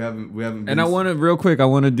like we haven't. And I want to real quick. I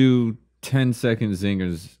want to do 10-second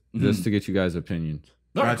zingers Mm-hmm. just to get you guys' opinions.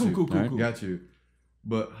 All right, Got you. cool. Got you.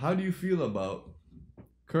 But how do you feel about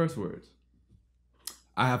curse words?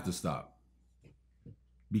 I have to stop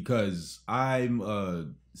because I'm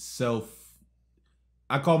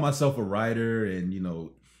I call myself a writer, and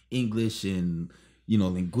English and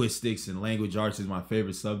linguistics and language arts is my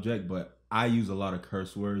favorite subject, but I use a lot of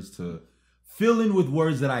curse words to fill in with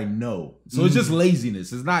words that I know. So it's just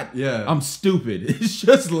laziness. It's not I'm stupid. It's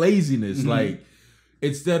just laziness. Like,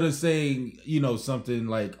 instead of saying, something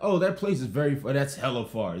like, "Oh, that place is that's hella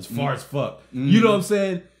far. It's far as fuck." You know what I'm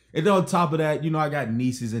saying? And then on top of that, I got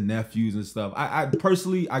nieces and nephews and stuff. I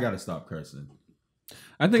personally, I gotta stop cursing.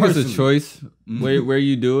 I think it's a choice where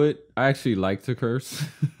you do it. I actually like to curse.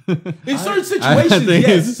 In certain situations,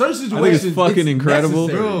 yes. Certain situations, I think it's fucking incredible.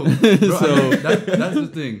 Bro, So that's the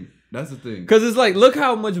thing. That's the thing. Because it's like, look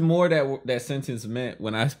how much more that sentence meant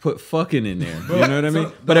when I put fucking in there. You know what I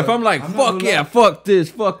mean? But if I'm like, fuck yeah, fuck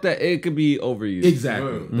this, fuck that, it could be overused.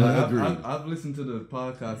 Exactly. Bro, I've listened to the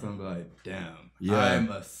podcast and I'm like, damn, I'm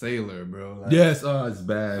a sailor, bro. Like, yes, it's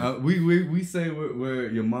bad. We say we're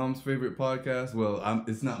your mom's favorite podcast. Well,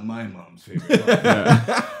 it's not my mom's favorite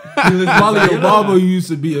podcast. Probably your mama used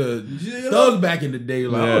to be a thug back in the day.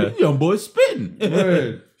 Like, oh, this young boy spitting.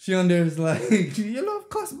 Word. She on there is like, you love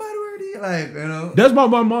cuss by the word, like, That's why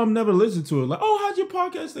my mom never listened to it. Like, oh, how's your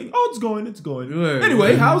podcast thing? Oh, it's going. Word.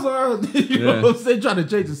 Anyway, how's our? You know what I'm saying? Trying to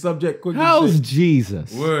change the subject quick. How's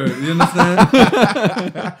Jesus? Word. You understand?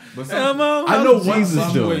 But I know one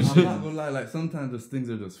Jesus doing? I'm not gonna lie. Like sometimes those things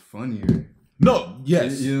are just funnier. No,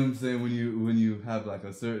 yes. You know what I'm saying? When you have like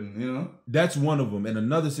a certain, That's one of them. And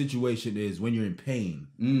another situation is when you're in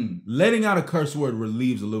pain. Letting out a curse word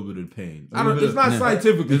relieves a little bit of pain. It's not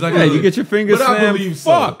scientifically. It's like Yeah, you get your fingers but I slammed. believe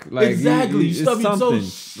Fuck. so. Like, exactly. You stub your something.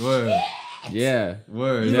 toes. Word. Yeah.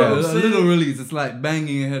 Word. You know what I'm a saying? little release. It's like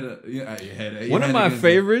banging your head at your head. One of my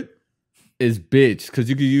favorite is bitch, because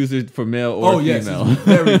you can use it for male or female. It's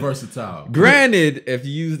very versatile. Granted, if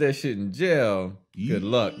you use that shit in jail, good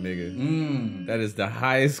luck, nigga. That is the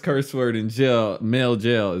highest curse word in jail. Male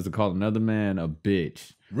jail is to call another man a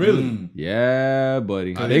bitch. Really? Yeah,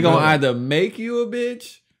 buddy. They gonna either make you a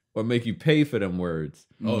bitch or make you pay for them words.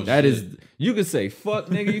 Oh, that shit. is, you can say fuck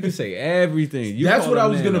nigga, you can say everything. You That's call what a I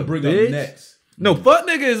was man gonna a bring bitch. up next. No, fuck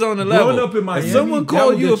nigga is on the level. Growing up in Miami, if someone that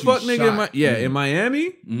called will you a get you fuck nigga, shot. in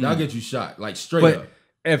Miami, That'll get you shot, like straight but up.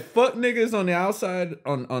 if fuck niggas on the outside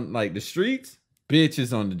on like the streets, bitch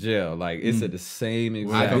is on the jail. Like it's at the same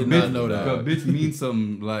exact. I did not know that. Bitch means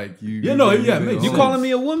something like you. Makes You sense. calling me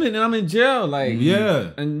a woman and I'm in jail, like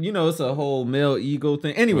Yeah. and it's a whole male ego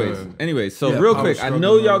thing. Anyways, so Yeah, real power quick, I struggle,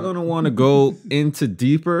 know y'all man. gonna want to go into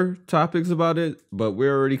deeper topics about it, but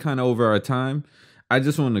we're already kind of over our time. I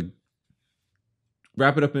just want to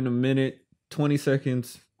wrap it up in a minute, 20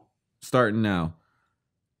 seconds, starting now.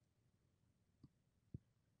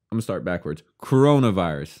 I'm gonna start backwards.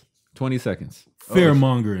 Coronavirus, 20 seconds. Fear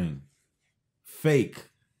mongering. Fake.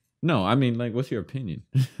 No, I mean, like, what's your opinion?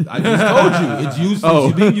 I just told you. It's used.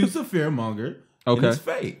 It's being used to fear monger. Okay. And it's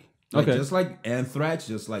fake. Like, Okay. Just like anthrax,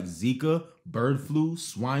 just like Zika, bird flu,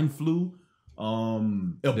 swine flu,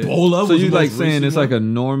 Ebola. So was you the like most saying recent it's like one. a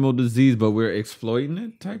normal disease, but we're exploiting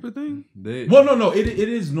it type of thing? Well, no. It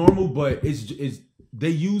is normal, but it's they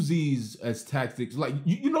use these as tactics. Like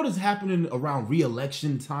you know, this happening around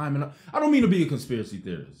re-election time, and I don't mean to be a conspiracy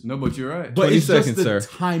theorist. No, but you're right. But 20 it's just seconds, the sir.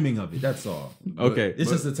 timing of it. That's all. Okay. It's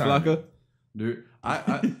just the timing. Flocka? Dude,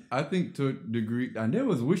 I think to a degree, and they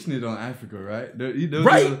was wishing it on Africa, right?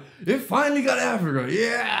 Right. It finally got Africa,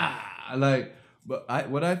 yeah. Like, but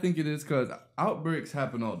what I think it is because outbreaks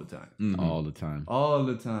happen all the time, All the time. all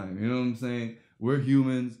the time. You know what I'm saying? We're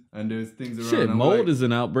humans, and there's things around. Shit, I'm mold like, is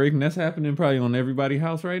an outbreak, and that's happening probably on everybody's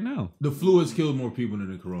house right now. The flu has killed more people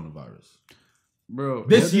than the coronavirus. bro.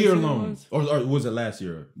 This yeah, year this alone. Or was it last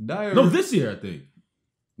year? Diarrhea. No, this year, I think.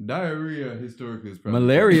 Diarrhea historically is probably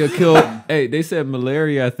Malaria killed. Hey, they said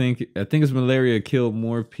malaria. I think it's malaria killed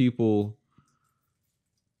more people,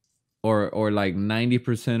 or like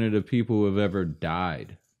 90% of the people who have ever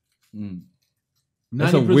died.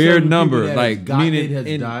 That's a weird number, like meaning has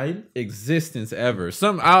in died existence ever.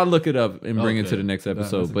 I'll look it up and bring it to the next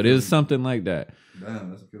episode, but it's something like that.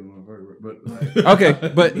 Damn, that's a good one. But like,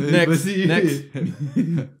 okay, but next.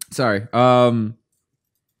 Sorry.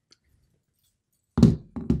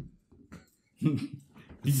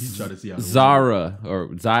 You try to see how Zaya,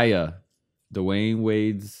 Dwayne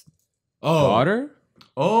Wade's daughter.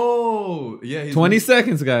 Oh, yeah. 20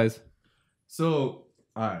 seconds, guys. So,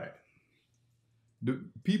 all right. The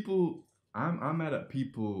people, I'm mad at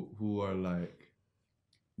people who are like,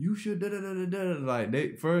 you should like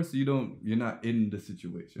you're not in the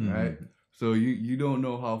situation, right? So you don't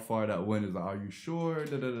know how far that went. Is like, are you sure?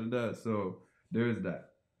 So there's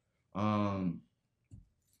that.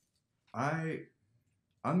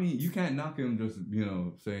 I mean, you can't knock him just,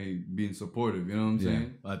 saying being supportive, you know what I'm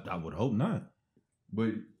saying? I would hope not.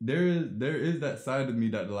 But there is that side of me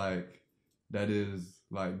that is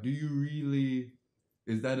like, do you really,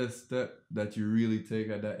 is that a step that you really take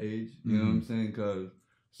at that age? You know what I'm saying? Because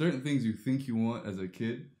certain things you think you want as a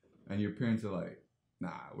kid, and your parents are like,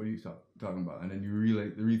 nah, what are you talking about? And then you really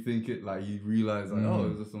rethink it, like you realize like,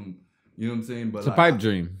 oh, is this some, you know what I'm saying? But it's a pipe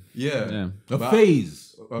dream. Yeah. A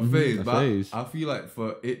phase. A phase. A But phase. I feel like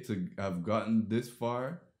for it to have gotten this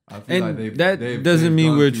far, I feel And like they've doesn't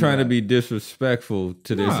mean gone we're through trying to that. be disrespectful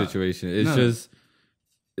to their situation. It's No.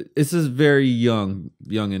 it's just very young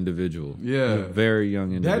individual. Yeah. A very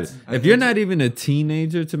young individual. That's- If you're not even a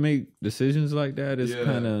teenager to make decisions like that, it's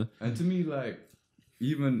kind of. And to me, like,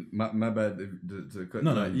 even my bad to cut.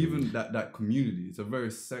 No, like, even that community, it's a very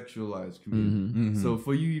sexualized community. So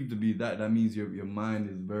for you to be that means your mind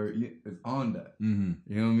is on that. You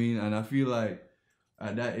know what I mean? And I feel like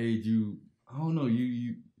at that age, I don't know,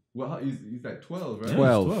 well, he's like 12, right?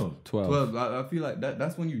 12. I feel like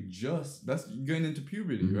that's when that's going into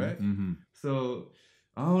puberty, right? So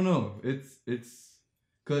I don't know. It's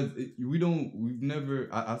because we've never.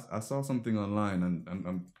 I saw something online, and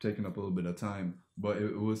I'm taking up a little bit of time, but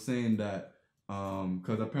it was saying that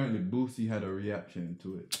because apparently Boosie had a reaction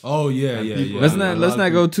to it. Oh yeah. Let's not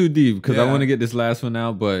go too deep because I want to get this last one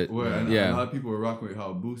out. But a lot of people were rocking with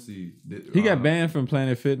how Boosie did. He got banned from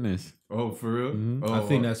Planet Fitness. Oh, for real? I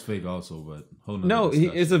think that's fake also, but hold on. No,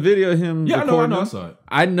 it's a video of him. Yeah, I know. I him. saw it.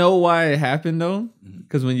 I know why it happened though,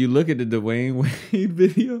 because when you look at the Dwayne Wade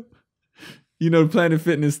video, you know the Planet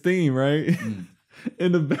Fitness theme, right?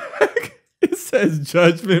 In the back, it says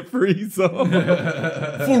 "Judgment Free Zone."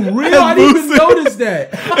 For real, I didn't even notice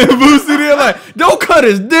that. And Boosie, they're like, "Don't cut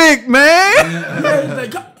his dick, man."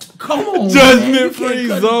 Like, come on, Judgment Free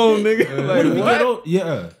Zone, nigga. Like, what?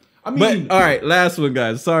 Yeah. I mean, But all right, last one,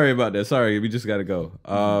 guys. Sorry about that. Sorry, we just gotta go.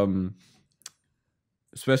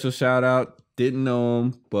 Special shout out. Didn't know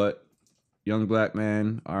him, but young black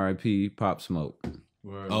man, R.I.P. Pop Smoke.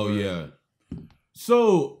 Word. Yeah.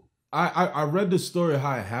 So I read the story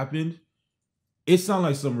how it happened. It sounded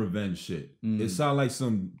like some revenge shit. It sounded like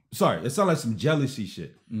some jealousy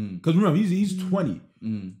shit. Because remember, he's 20.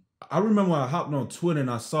 I remember when I hopped on Twitter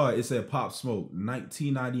and I saw it. It said Pop Smoke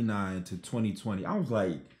 1999 to 2020. I was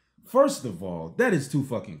like, first of all, that is too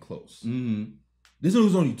fucking close. This dude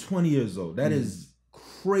was only 20 years old. That is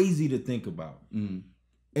crazy to think about. And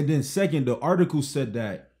then second, the article said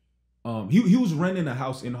that he was renting a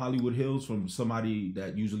house in Hollywood Hills from somebody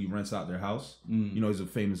that usually rents out their house. He's a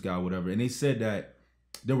famous guy, whatever. And they said that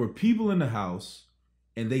there were people in the house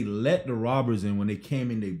and they let the robbers in. When they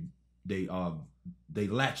came in, they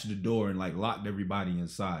latched the door and like locked everybody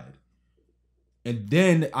inside. And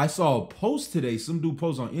then I saw a post today. Some dude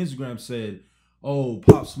posted on Instagram said, "Oh,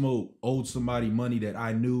 Pop Smoke owed somebody money that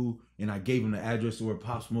I knew, and I gave him the address to where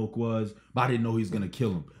Pop Smoke was, but I didn't know he was gonna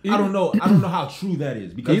kill him." I don't know how true that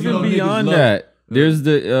is, because even beyond that, there's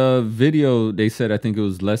the video. They said I think it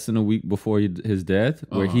was less than a week before his death,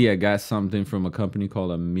 where he had got something from a company called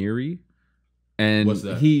Amiri, and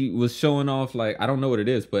he was showing off like, I don't know what it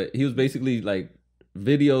is, but he was basically like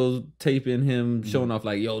videos taping him showing off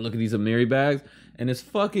like, yo, look at these Amiri bags, and his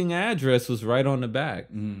fucking address was right on the back.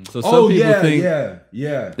 So some people think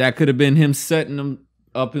that could have been him setting them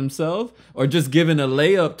up himself, or just giving a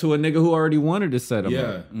layup to a nigga who already wanted to set him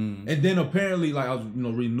up. And then apparently, like I was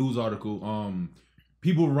reading a news article,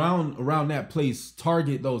 people around that place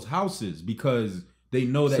target those houses because they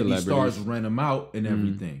know that these stars rent them out and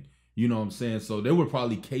everything. You know what I'm saying? So they were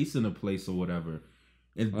probably casing the place or whatever.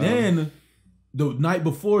 And then the night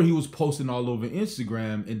before, he was posting all over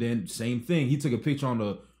Instagram, and then same thing. He took a picture on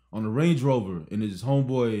the Range Rover, and his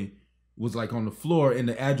homeboy was like on the floor, and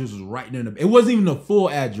the address was right in the. It wasn't even the full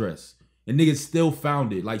address, and niggas still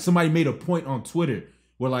found it. Like somebody made a point on Twitter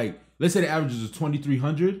where, like, let's say the average is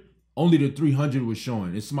 2,300, only the 300 was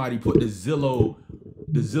showing. And somebody put the Zillow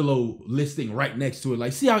listing right next to it.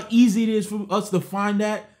 Like, see how easy it is for us to find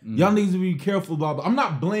that? Y'all need to be careful about it. I'm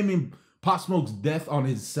not blaming Pop Smoke's death on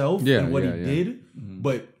himself and what he did,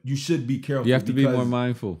 but you should be careful. You have to be more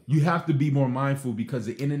mindful. You have to be more mindful because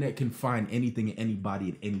the internet can find anything and anybody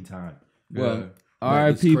at any time. Well,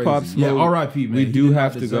 R.I.P. Pop Smoke. Yeah, R.I.P. man. We do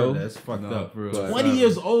have to go. That's fucked up. For real. 20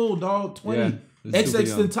 years old, dog. 20. Yeah,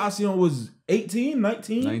 XXXTentacion was 18,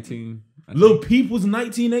 19? 19. Lil Peep was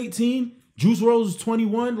 19, 18. Juice WRLD was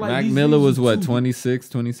 21. Like, Mac Miller was what, 26,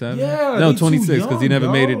 27? Yeah, no, they 26 because he never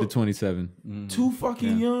young, made it dog. to 27. Too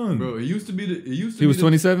fucking young. Bro, it used to be He was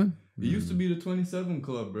 27. It used to be the 27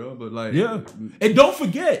 club, bro. But like, Yeah. And don't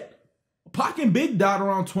forget, Pac and Big died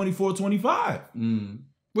around 24, 25.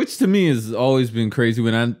 Which to me has always been crazy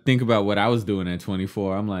when I think about what I was doing at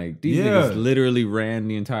 24. I'm like, these niggas literally ran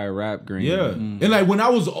the entire rap game. Yeah. And like when I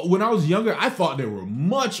was younger, I thought they were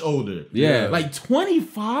much older. Yeah. Like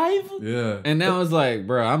 25? Yeah. And now it's like,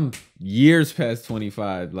 bro, I'm years past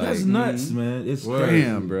 25. Like, That's nuts, man. It's Word. crazy.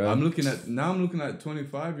 damn, bro. I'm looking at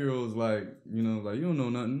 25-year-olds like, you know, like you don't know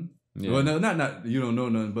nothing. Yeah. Well, no, not you don't know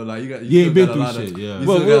nothing, but like you ain't been got a through lot shit, of yeah. you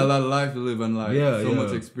Well, still got a lot of life to live and like so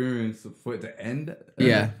much experience for it to end.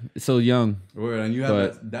 Yeah, so young. Word, and you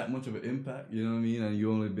have that much of an impact, you know what I mean? And you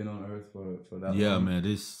only been on Earth for that long. Yeah, man.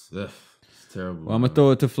 It's terrible. Well, I'm gonna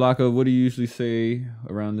throw it to Flacco. What do you usually say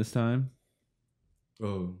around this time?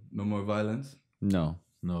 Oh, no more violence? No.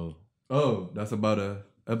 Oh, that's about a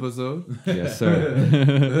episode? Yes,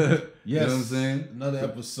 sir. Yes. You know what I'm saying? Another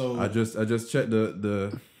episode. I just checked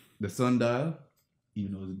the sundial.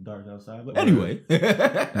 Even though it's dark outside. But anyway.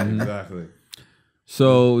 Exactly.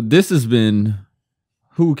 So this has been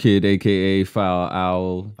Who Kid, aka Foul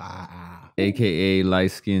Owl, aka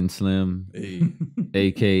Light Skin Slim, Hey,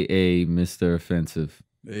 aka Mr. Offensive.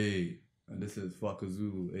 hey. And this is Flocka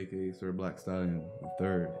Zulu, aka Sir Black Stallion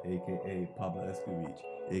III, aka Pablo Escovich,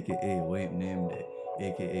 aka Wayne Named It,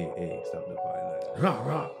 aka Stop the Violence.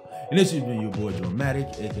 Rah. And this has been your boy Dramatic,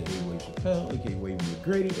 aka Wave Chappelle, aka Wave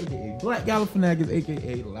McGrady, aka Black Galifianakis,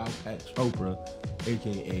 aka Loud Pat Chopra,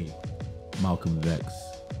 aka Malcolm Vex.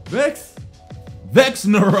 Vex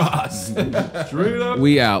Naras. Straight up.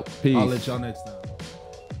 We out. Peace. I'll let y'all next time.